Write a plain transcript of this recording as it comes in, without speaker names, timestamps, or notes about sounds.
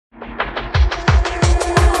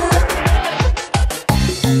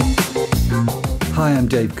Hi, I'm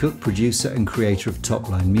Dave Cook, producer and creator of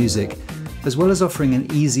Topline Music. As well as offering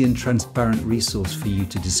an easy and transparent resource for you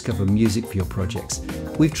to discover music for your projects,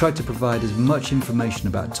 we've tried to provide as much information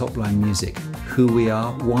about Topline Music, who we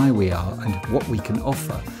are, why we are, and what we can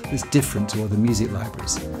offer that's different to other music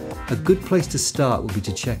libraries. A good place to start would be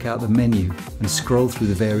to check out the menu and scroll through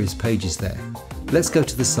the various pages there. Let's go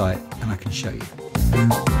to the site and I can show you.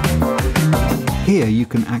 Here you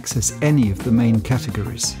can access any of the main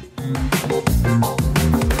categories.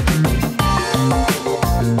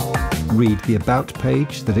 Read the About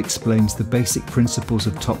page that explains the basic principles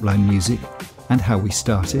of Topline Music and how we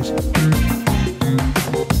started.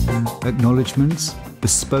 Acknowledgements,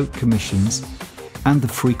 bespoke commissions, and the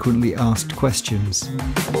frequently asked questions.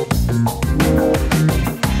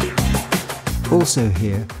 Also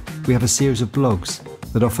here, we have a series of blogs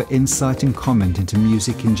that offer insight and comment into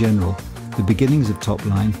music in general, the beginnings of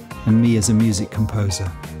Topline, and me as a music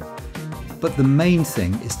composer. But the main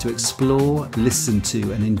thing is to explore, listen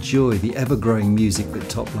to, and enjoy the ever-growing music that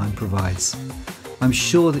Topline provides. I'm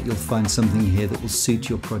sure that you'll find something here that will suit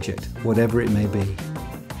your project, whatever it may be.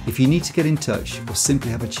 If you need to get in touch or simply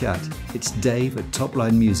have a chat, it's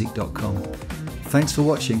dave@toplinemusic.com. Thanks for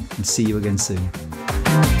watching and see you again soon.